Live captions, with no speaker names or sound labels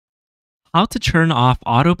How to turn off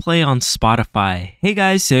autoplay on Spotify. Hey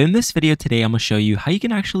guys, so in this video today, I'm going to show you how you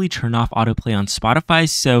can actually turn off autoplay on Spotify.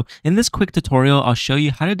 So in this quick tutorial, I'll show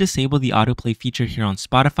you how to disable the autoplay feature here on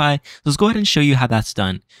Spotify. So let's go ahead and show you how that's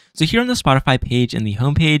done. So here on the Spotify page in the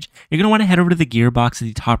home page, you're going to want to head over to the gear box at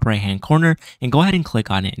the top right hand corner and go ahead and click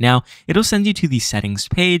on it. Now, it'll send you to the settings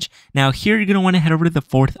page. Now here, you're going to want to head over to the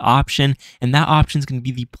fourth option, and that option is going to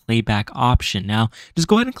be the playback option. Now, just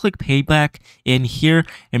go ahead and click playback in here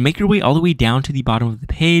and make your way all the way down to the bottom of the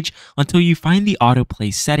page until you find the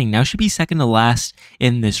autoplay setting. Now it should be second to last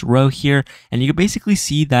in this row here, and you can basically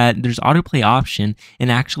see that there's autoplay option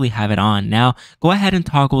and actually have it on. Now go ahead and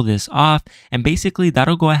toggle this off, and basically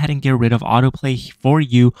that'll go ahead and get rid of autoplay for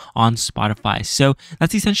you on Spotify. So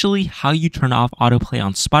that's essentially how you turn off autoplay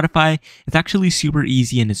on Spotify. It's actually super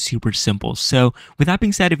easy and it's super simple. So with that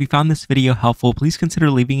being said, if you found this video helpful, please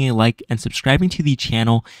consider leaving a like and subscribing to the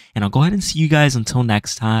channel, and I'll go ahead and see you guys until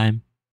next time.